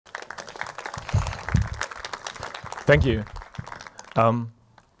Thank you.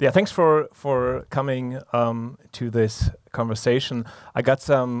 Yeah, thanks for coming to this conversation. I got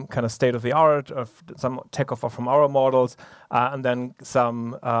some kind of state of the art of some takeoff from our models, and then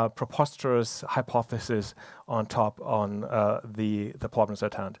some preposterous hypothesis on top on the problems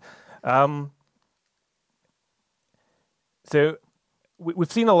at hand. So we've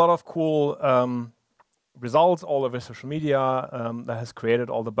seen a lot of cool results all over social media that has created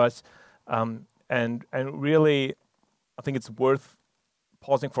all the buzz, and really, I think it's worth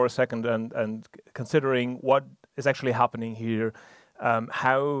pausing for a second and considering what is actually happening here.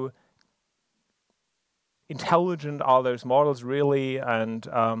 How intelligent are those models really, and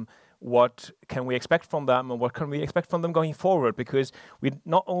what can we expect from them, and what can we expect from them going forward? Because we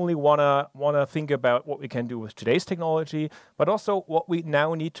not only wanna think about what we can do with today's technology, but also what we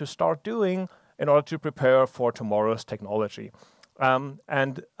now need to start doing in order to prepare for tomorrow's technology.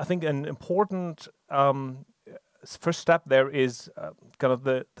 And I think an important first step there is kind of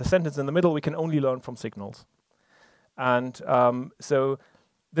the sentence in the middle: we can only learn from signals. And so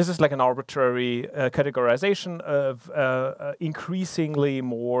this is like an arbitrary categorization of increasingly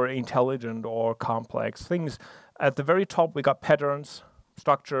more intelligent or complex things. At the very top, we got patterns,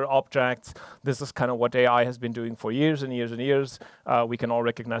 structure, objects. This is kind of what AI has been doing for years and years and years. We can all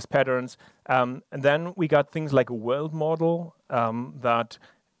recognize patterns. And then we got things like a world model that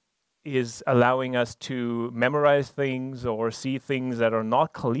is allowing us to memorize things or see things that are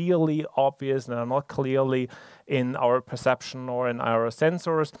not clearly obvious and are not clearly in our perception or in our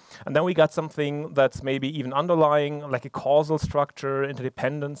sensors. And then we got something that's maybe even underlying, like a causal structure,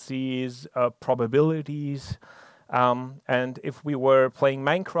 interdependencies, probabilities. And if we were playing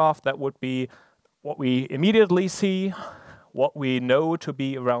Minecraft, that would be what we immediately see, what we know to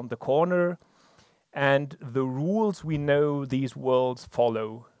be around the corner, and the rules we know these worlds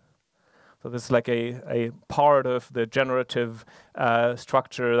follow. So this is like a part of the generative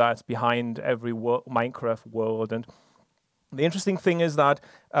structure that's behind every Minecraft world. And the interesting thing is that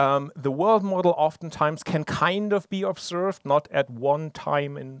the world model oftentimes can kind of be observed, not at one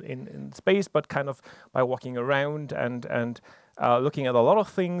time in space, but kind of by walking around and looking at a lot of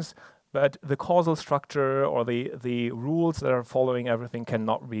things. But the causal structure or the rules that are following everything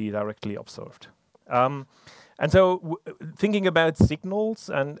cannot be directly observed. And so thinking about signals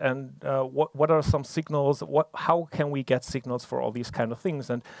and what are some signals, how can we get signals for all these kind of things?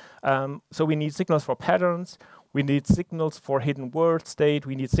 And so we need signals for patterns, we need signals for hidden word state,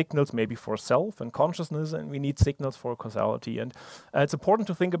 we need signals maybe for self and consciousness, and we need signals for causality. And it's important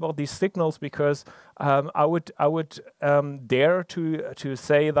to think about these signals because I would dare to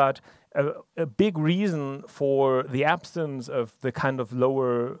say that a big reason for the absence of the kind of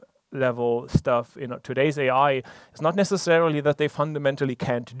lower level stuff in today's AI is not necessarily that they fundamentally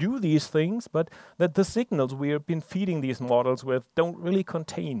can't do these things, but that the signals we have been feeding these models with don't really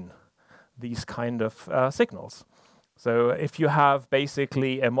contain these kind of signals. So if you have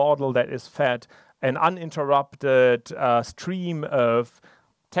basically a model that is fed an uninterrupted stream of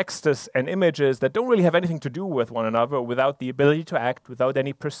texts and images that don't really have anything to do with one another, without the ability to act, without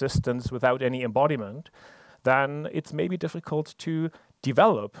any persistence, without any embodiment, then it's maybe difficult to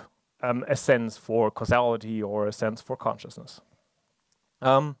develop a sense for causality or a sense for consciousness.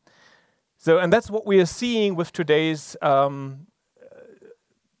 And that's what we are seeing with today's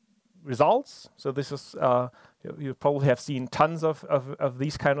results. So this is, you probably have seen tons of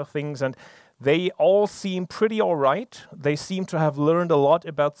these kind of things, and they all seem pretty all right. They seem to have learned a lot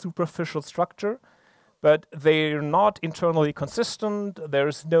about superficial structure, but they're not internally consistent.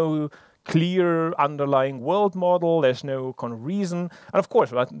 There's no clear underlying world model. There's no kind of reason. And of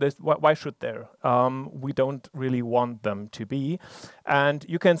course, why should there? We don't really want them to be. And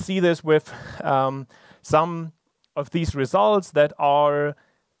you can see this with some of these results that are,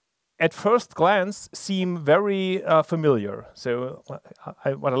 at first glance, seem very familiar. So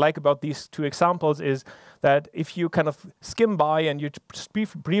what I like about these two examples is that if you kind of skim by and you just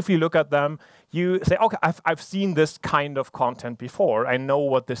briefly look at them, you say, okay, I've seen this kind of content before. I know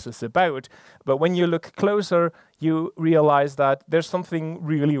what this is about. But when you look closer, you realize that there's something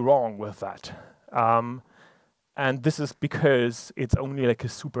really wrong with that. And this is because it's only like a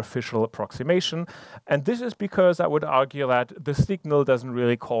superficial approximation. And this is because I would argue that the signal doesn't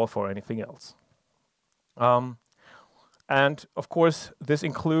really call for anything else. And of course, this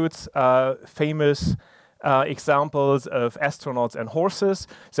includes famous examples of astronauts and horses.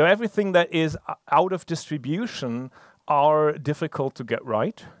 So everything that is out of distribution are difficult to get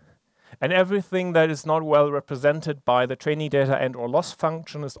right. And everything that is not well represented by the training data and or loss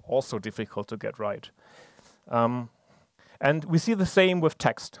function is also difficult to get right. And we see the same with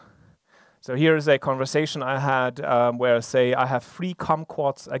text. So here is a conversation I had where, say, I have 3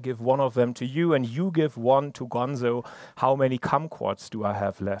 kumquats, I give 1 of them to you, and you give 1 to Gonzo. How many kumquats do I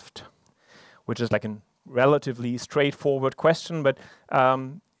have left? Which is like a relatively straightforward question, but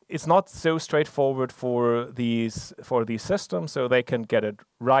it's not so straightforward for these systems. So they can get it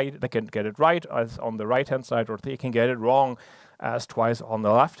right. They can get it right as on the right-hand side, or they can get it wrong as twice on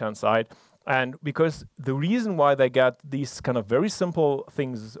the left-hand side. And because the reason why they get these kind of very simple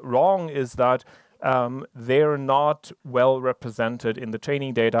things wrong is that they're not well represented in the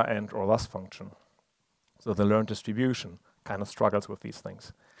training data and or loss function. So the learned distribution kind of struggles with these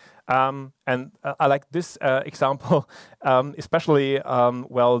things. And I like this example, especially,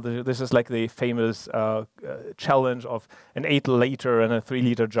 this is like the famous challenge of an 8-liter and a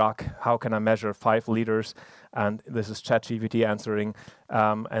 3-liter jug. How can I measure 5 liters? And this is ChatGPT answering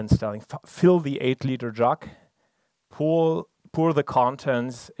and telling, fill the 8-liter jug, pour the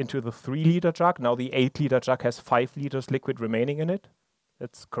contents into the 3-liter jug. Now the 8-liter jug has 5 liters liquid remaining in it.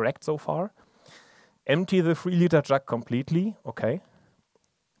 That's correct so far. Empty the 3-liter jug completely. Okay.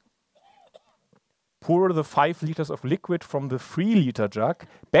 Pour the 5 liters of liquid from the 3-liter jug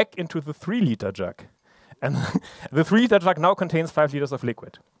back into the 3-liter jug. And the 3-liter jug now contains 5 liters of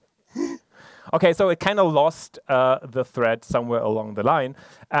liquid. Okay, so it kind of lost the thread somewhere along the line.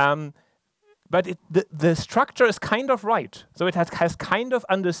 But the structure is kind of right. So it has kind of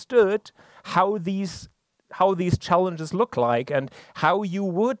understood how these challenges look like and how you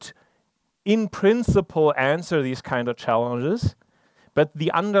would, in principle, answer these kind of challenges. But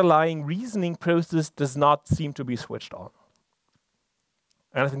the underlying reasoning process does not seem to be switched on.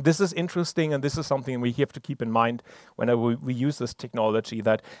 And I think this is interesting, and this is something we have to keep in mind whenever we use this technology,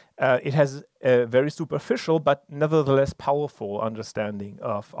 that it has a very superficial but nevertheless powerful understanding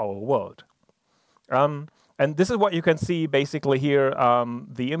of our world. And this is what you can see basically here,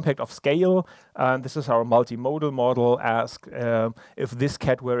 the impact of scale. This is our multimodal model. Ask if this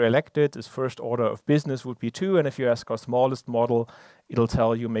cat were elected, its first order of business would be 2. And if you ask our smallest model, it'll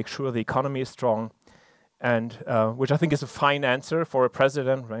tell you, make sure the economy is strong. And which I think is a fine answer for a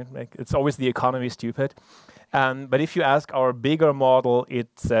president, right? Like, it's always the economy, stupid. But if you ask our bigger model, it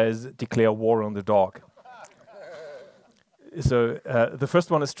says, declare war on the dog. So the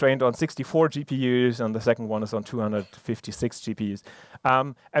first one is trained on 64 GPUs, and the second one is on 256 GPUs.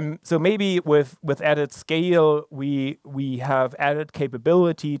 And so maybe with added scale, we have added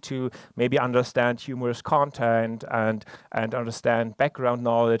capability to maybe understand humorous content and understand background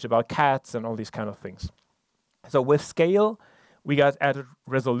knowledge about cats and all these kind of things. So with scale, we got added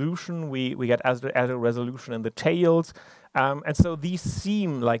resolution. We got added resolution in the tails. And so these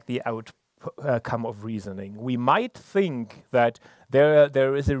seem like the outcome of reasoning. We might think that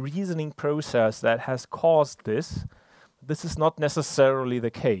there is a reasoning process that has caused this. This is not necessarily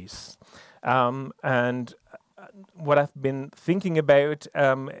the case. And what I've been thinking about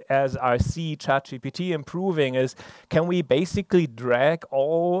as I see ChatGPT improving is, can we basically drag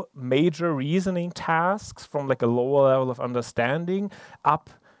all major reasoning tasks from like a lower level of understanding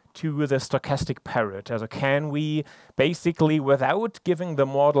up to the stochastic parrot? So can we basically, without giving the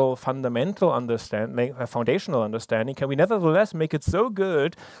model fundamental understanding, foundational understanding, can we nevertheless make it so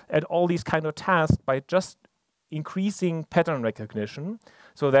good at all these kind of tasks by just increasing pattern recognition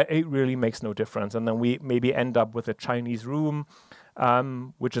so that it really makes no difference? And then we maybe end up with a Chinese room,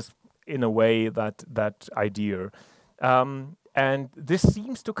 which is in a way that idea. And this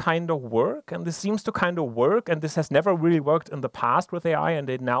seems to kind of work, and this has never really worked in the past with AI, and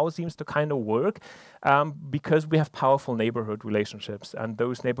it now seems to kind of work because we have powerful neighborhood relationships, and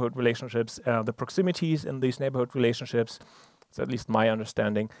those neighborhood relationships, the proximities in these neighborhood relationships, so at least my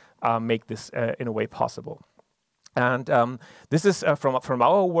understanding, make this in a way possible. And this is from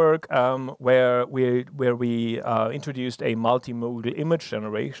our work where we introduced a multimodal image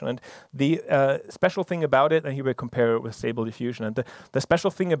generation. And the special thing about it, and here we compare it with Stable Diffusion, and the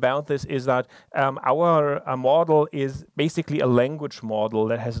special thing about this is that our model is basically a language model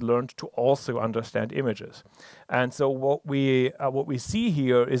that has learned to also understand images. And so what we see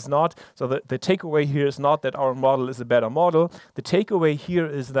here is not, so the takeaway here is not that our model is a better model. The takeaway here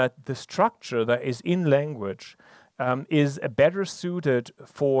is that the structure that is in language is better suited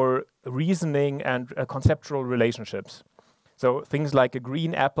for reasoning and conceptual relationships. So things like a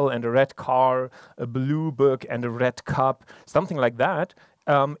green apple and a red car, a blue book and a red cup, something like that,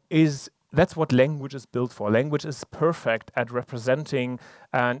 that's what language is built for. Language is perfect at representing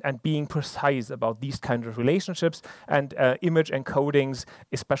and being precise about these kind of relationships, and image encodings,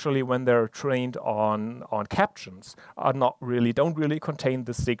 especially when they're trained on captions, don't really contain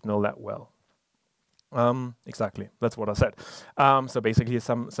the signal that well. Exactly, that's what I said. So basically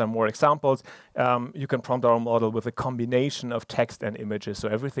some more examples. You can prompt our model with a combination of text and images. So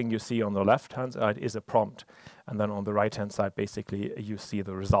everything you see on the left-hand side is a prompt. And then on the right-hand side, basically, you see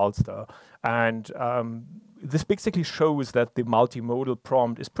the results there. And this basically shows that the multimodal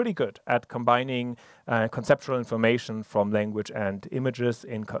prompt is pretty good at combining conceptual information from language and images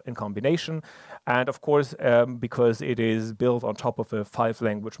in combination. And of course, because it is built on top of a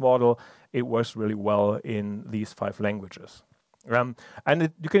 5-language model, it works really well in these 5 languages.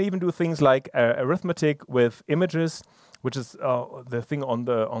 And you can even do things like arithmetic with images, which is the thing on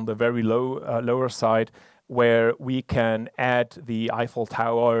the very lower side, where we can add the Eiffel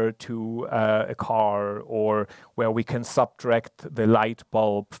Tower to a car, or where we can subtract the light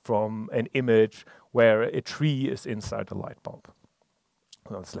bulb from an image where a tree is inside the light bulb.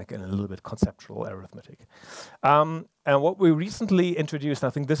 So it's like a little bit conceptual arithmetic. And what we recently introduced, I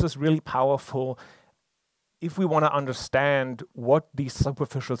think this is really powerful, if we want to understand what these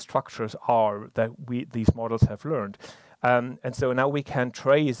superficial structures are that these models have learned. And so now we can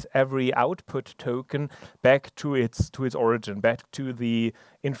trace every output token back to its origin, back to the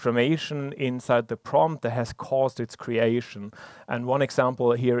information inside the prompt that has caused its creation. And one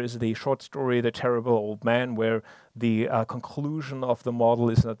example here is the short story, The Terrible Old Man, where the conclusion of the model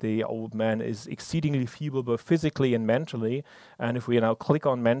is that the old man is exceedingly feeble, both physically and mentally. And if we now click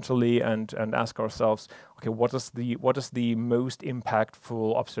on mentally and ask ourselves, okay, what is the most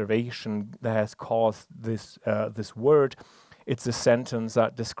impactful observation that has caused this word? It's a sentence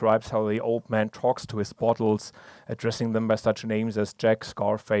that describes how the old man talks to his bottles, addressing them by such names as Jack,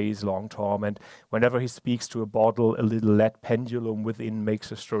 Scarface, Long Tom, and whenever he speaks to a bottle, a little lead pendulum within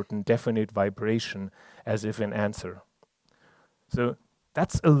makes a certain definite vibration, as if in answer. So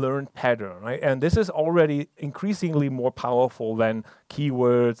that's a learned pattern, right? And this is already increasingly more powerful than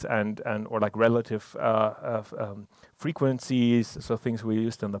keywords or like relative frequencies, so things we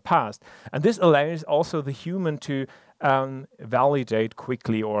used in the past. And this allows also the human to validate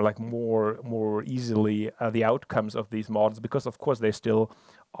quickly or like more easily the outcomes of these models, because of course they still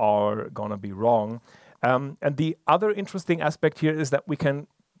are gonna be wrong. And the other interesting aspect here is that we can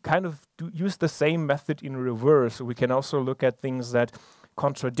kind of use the same method in reverse. We can also look at things that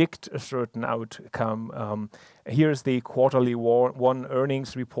contradict a certain outcome. Here's the quarterly one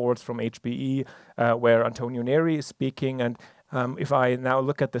earnings reports from HPE, where Antonio Neri is speaking. And if I now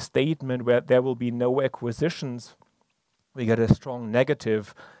look at the statement where there will be no acquisitions, we get a strong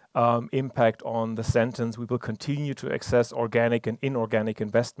negative impact on the sentence. We will continue to access organic and inorganic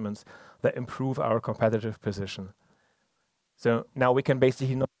investments that improve our competitive position. So now we can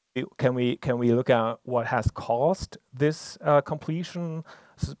basically know, can we look at what has caused this completion,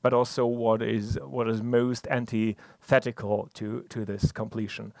 but also what is most antithetical to this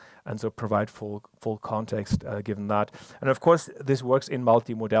completion, and so provide full context given that. And of course, this works in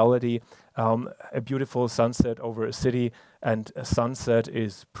multimodality. A beautiful sunset over a city, and a sunset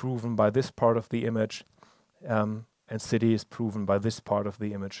is proven by this part of the image, and city is proven by this part of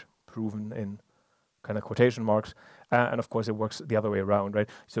the image, proven in kind of quotation marks. And of course, it works the other way around, right?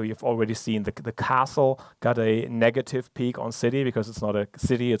 So you've already seen the castle got a negative peak on city because it's not a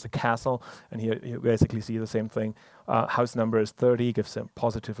city, it's a castle. And here you basically see the same thing. House number is 30 gives a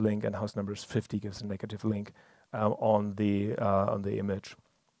positive link, and house number is 50 gives a negative link on the image.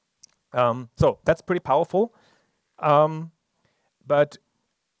 So that's pretty powerful. But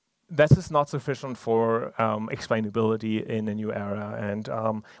this is not sufficient for explainability in a new era, and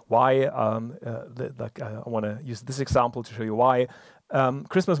why? I want to use this example to show you why.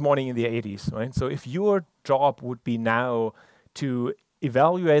 Christmas morning in the 80s, right? So if your job would be now to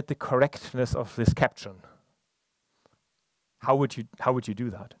evaluate the correctness of this caption, how would you do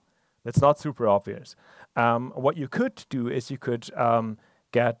that? That's not super obvious. What you could do is you could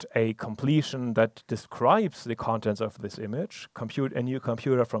get a completion that describes the contents of this image, compute a new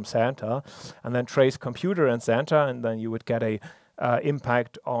computer from Santa, and then trace computer and Santa, and then you would get a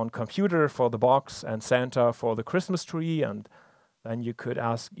impact on computer for the box and Santa for the Christmas tree. And then you could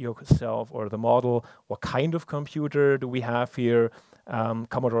ask yourself or the model, what kind of computer do we have here?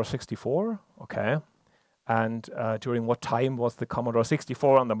 Commodore 64, okay. And during what time was the Commodore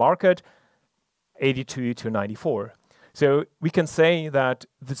 64 on the market? 82 to 94. So we can say that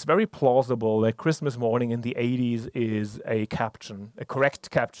it's very plausible that Christmas morning in the 80s is a correct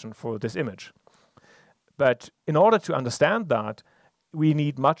caption for this image. But in order to understand that, we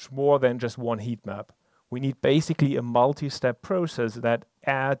need much more than just one heat map. We need basically a multi-step process that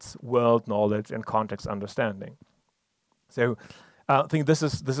adds world knowledge and context understanding. So I think this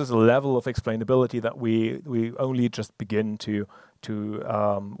is a level of explainability that we only just begin to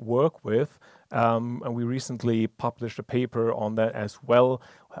work with. And we recently published a paper on that as well,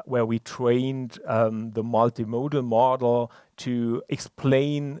 where we trained the multimodal model to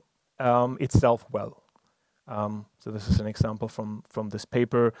explain itself well. So this is an example from this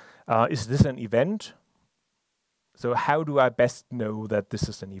paper. Is this an event? So how do I best know that this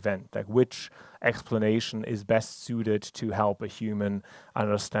is an event? Like, which explanation is best suited to help a human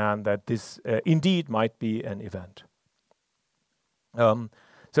understand that this indeed might be an event?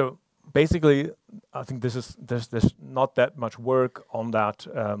 So basically, I think there's not that much work on that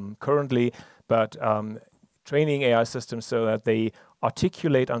currently, but training AI systems so that they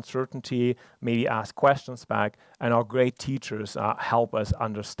articulate uncertainty, maybe ask questions back, and our great teachers help us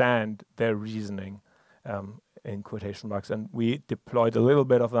understand their reasoning. In quotation marks, and we deployed a little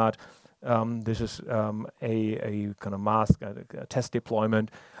bit of that. This is a kind of mask, a test deployment,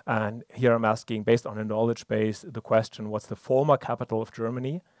 and here I'm asking, based on a knowledge base, the question, what's the former capital of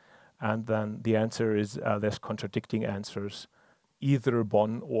Germany? And then the answer is, there's contradicting answers, either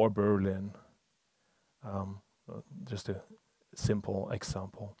Bonn or Berlin. Just a simple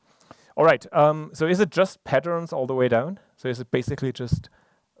example. All right, so is it just patterns all the way down? So is it basically just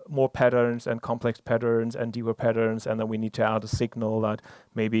more patterns and complex patterns and deeper patterns, and then we need to add a signal that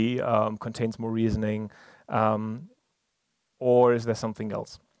maybe contains more reasoning, or is there something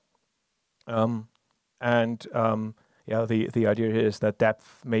else? Yeah, the idea here is that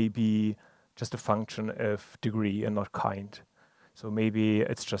depth may be just a function of degree and not kind. So maybe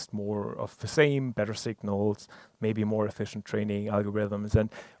it's just more of the same, better signals, maybe more efficient training algorithms. And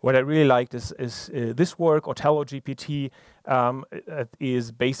what I really liked is this work, Othello GPT,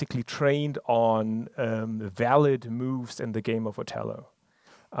 is basically trained on valid moves in the game of Othello.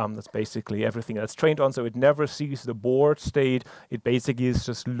 That's basically everything that's trained on. So it never sees the board state. It basically is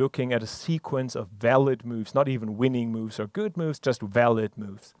just looking at a sequence of valid moves, not even winning moves or good moves, just valid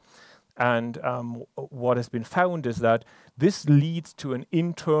moves. And what has been found is that this leads to an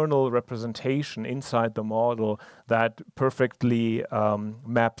internal representation inside the model that perfectly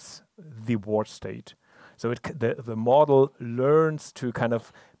maps the board state. So the model learns to kind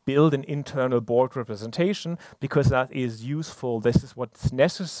of build an internal board representation because that is useful. This is what's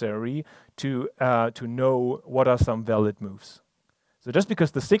necessary to know what are some valid moves. So just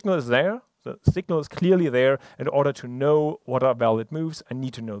because the signal is there, the signal is clearly there, in order to know what are valid moves, I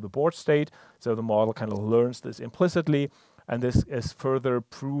need to know the board state. So the model kind of learns this implicitly, and this is further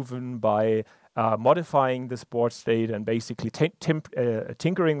proven by modifying this board state and basically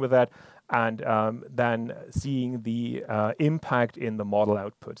tinkering with that, and then seeing the impact in the model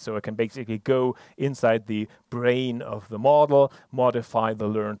output. So it can basically go inside the brain of the model, modify the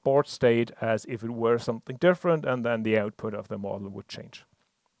learned board state as if it were something different, and then the output of the model would change.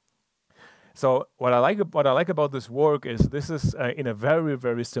 So what I like about this work is this is in a very,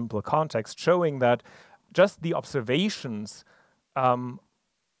 very simple context, showing that just the observations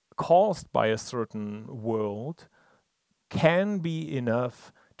caused by a certain world can be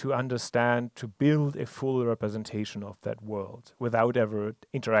enough to understand, to build a full representation of that world without ever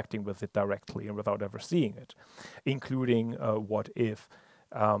interacting with it directly and without ever seeing it, including what if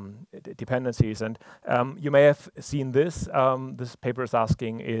dependencies. And you may have seen this. This paper is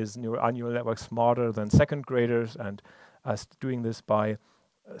asking, are neural networks smarter than second graders? And doing this by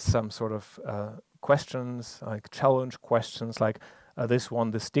some sort of questions, like challenge questions, like this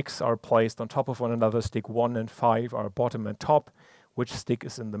one, the sticks are placed on top of one another, stick 1 and 5 are bottom and top, which stick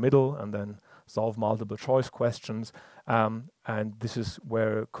is in the middle, and then solve multiple choice questions. And this is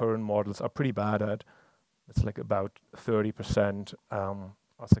where current models are pretty bad at. It's like about 30%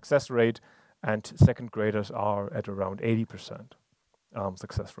 success rate, and second graders are at around 80%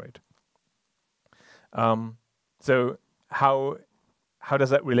 success rate. So how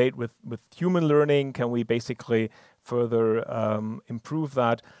does that relate with human learning? Can we basically further improve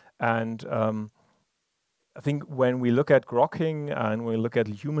that? And I think when we look at grokking and we look at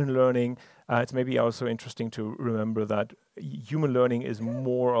human learning, it's maybe also interesting to remember that human learning is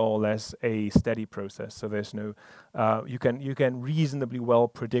more or less a steady process. So there's no, you can reasonably well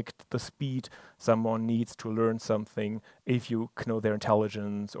predict the speed someone needs to learn something if you know their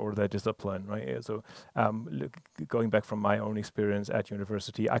intelligence or their discipline, right? So going back from my own experience at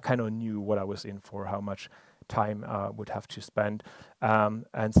university, I kind of knew what I was in for, how much time would have to spend.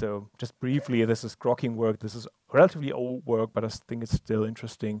 And so just briefly, this is grokking work. This is relatively old work, but I think it's still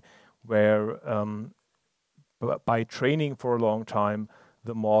interesting, where by training for a long time,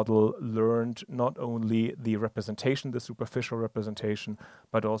 the model learned not only the representation, the superficial representation,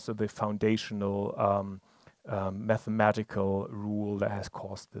 but also the foundational mathematical rule that has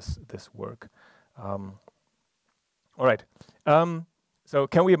caused this work. All right. So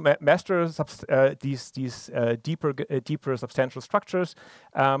can we master these deeper substantial structures?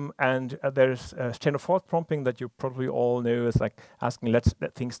 And there's chain of thought prompting that you probably all know is like asking, let's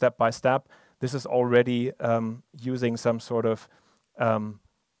think step by step. This is already using some sort of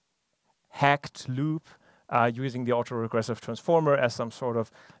hacked loop, using the autoregressive transformer as some sort of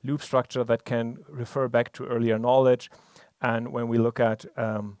loop structure that can refer back to earlier knowledge. And when we look at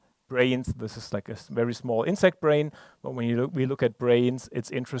brains, this is like a very small insect brain, but when we look at brains,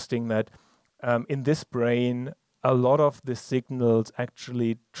 it's interesting that in this brain, a lot of the signals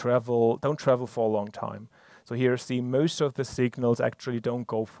actually don't travel for a long time. So here, see, most of the signals actually don't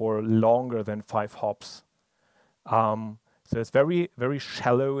go for longer than 5 hops. So it's very, very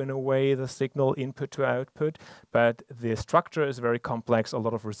shallow in a way, the signal input to output, but the structure is very complex, a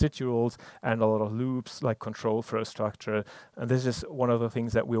lot of residuals and a lot of loops, like control flow structure. And this is one of the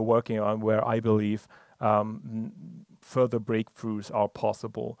things that we're working on where I believe further breakthroughs are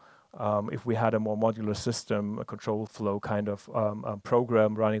possible. If we had a more modular system, a control flow kind of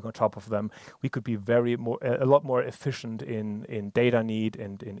program running on top of them, we could be a lot more efficient in data need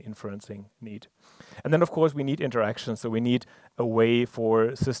and in inferencing need. And then, of course, we need interaction. So we need a way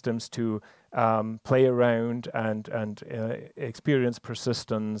for systems to play around and experience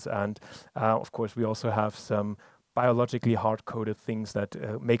persistence. And of course, we also have some biologically hard-coded things that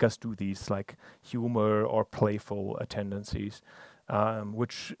make us do these, like humor or playful tendencies.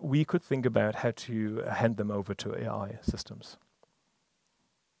 Which we could think about how to hand them over to AI systems.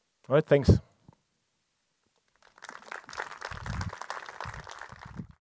 All right, thanks.